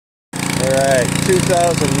Alright,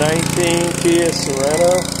 2019 Kia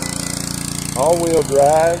Sorento, all-wheel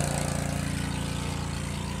drive.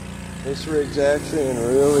 This rig's actually in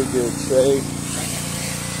really good shape.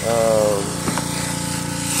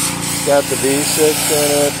 Got the V6 in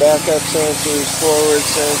it, backup sensors, forward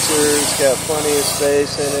sensors, got plenty of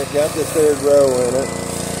space in it, got the third row in it,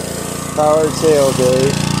 power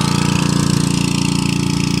tailgate,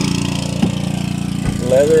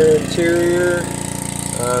 leather interior.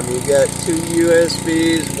 You got two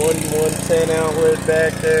USBs, one 110 outlet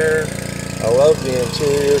back there. I love the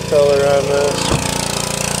interior color on this.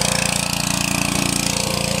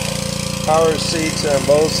 Power seats on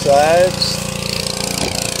both sides.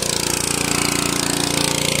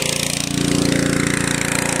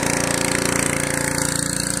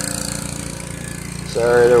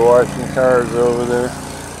 Sorry, they're washing cars over there.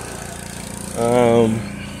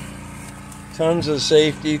 Tons of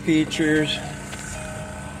safety features.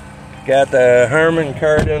 Got the Harman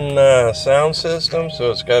Kardon sound system, so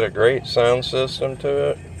it's got a great sound system to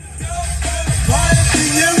it.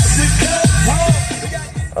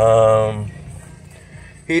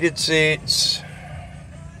 Heated seats.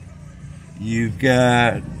 You've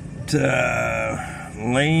got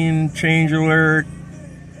lane change alert.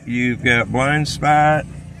 You've got blind spot,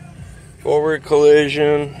 forward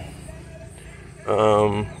collision,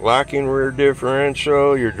 locking rear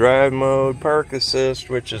differential, your drive mode, park assist,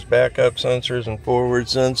 which is backup sensors and forward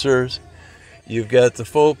sensors. You've got the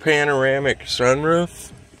full panoramic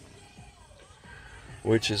sunroof,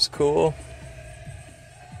 which is cool.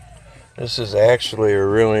 This is actually a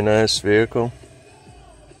really nice vehicle.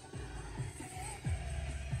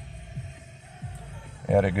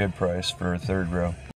 At a good price for a third row.